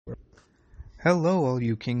Hello, all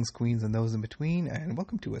you kings, queens, and those in between, and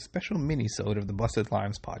welcome to a special mini-sode of the Busted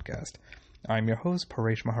Limes podcast. I'm your host,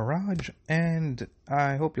 Paresh Maharaj, and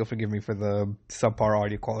I hope you'll forgive me for the subpar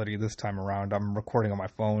audio quality this time around. I'm recording on my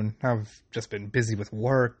phone. I've just been busy with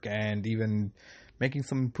work and even making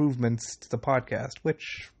some improvements to the podcast,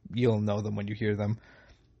 which you'll know them when you hear them.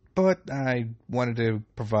 But I wanted to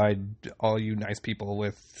provide all you nice people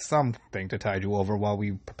with something to tide you over while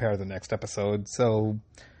we prepare the next episode, so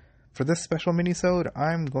for this special mini-sode,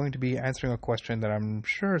 I'm going to be answering a question that I'm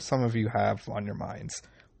sure some of you have on your minds.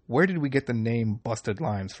 Where did we get the name Busted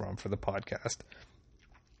Limes from for the podcast?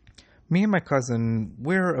 Me and my cousin,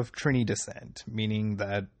 we're of Trini descent, meaning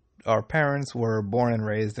that our parents were born and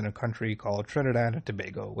raised in a country called Trinidad and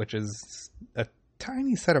Tobago, which is a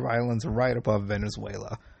tiny set of islands right above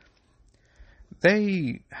Venezuela.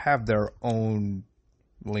 They have their own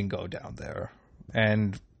lingo down there,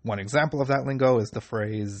 and one example of that lingo is the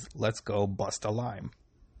phrase, let's go bust a lime.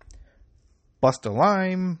 Bust a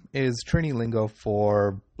lime is Trini lingo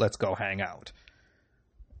for let's go hang out.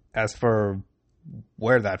 As for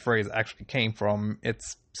where that phrase actually came from,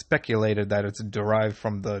 it's speculated that it's derived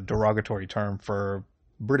from the derogatory term for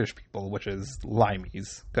British people, which is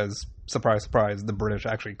limeys, because, surprise, surprise, the British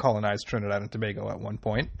actually colonized Trinidad and Tobago at one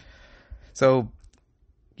point. So,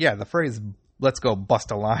 yeah, the phrase let's go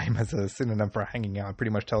bust a lime as a synonym for hanging out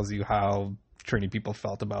pretty much tells you how Trini people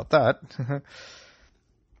felt about that.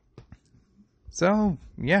 So,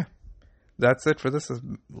 yeah, that's it for this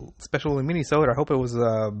special mini-sode. I hope it was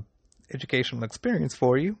an educational experience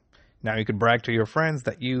for you. Now you can brag to your friends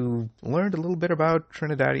that you learned a little bit about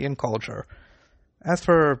Trinidadian culture. As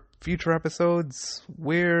for future episodes,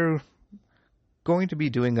 we're going to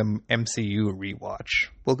be doing an MCU rewatch.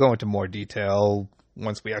 We'll go into more detail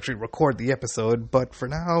once we actually record the episode, but for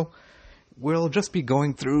now, we'll just be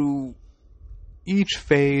going through each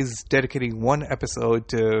phase, dedicating one episode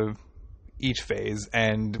to each phase,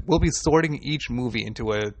 and we'll be sorting each movie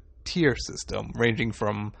into a tier system, ranging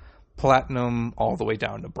from platinum all the way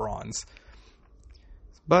down to bronze.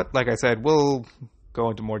 But, like I said, we'll go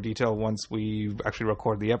into more detail once we actually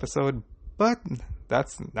record the episode, but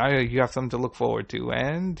now you have something to look forward to,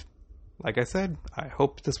 and like I said, I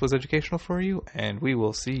hope this was educational for you, and we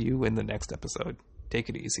will see you in the next episode. Take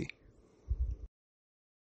it easy.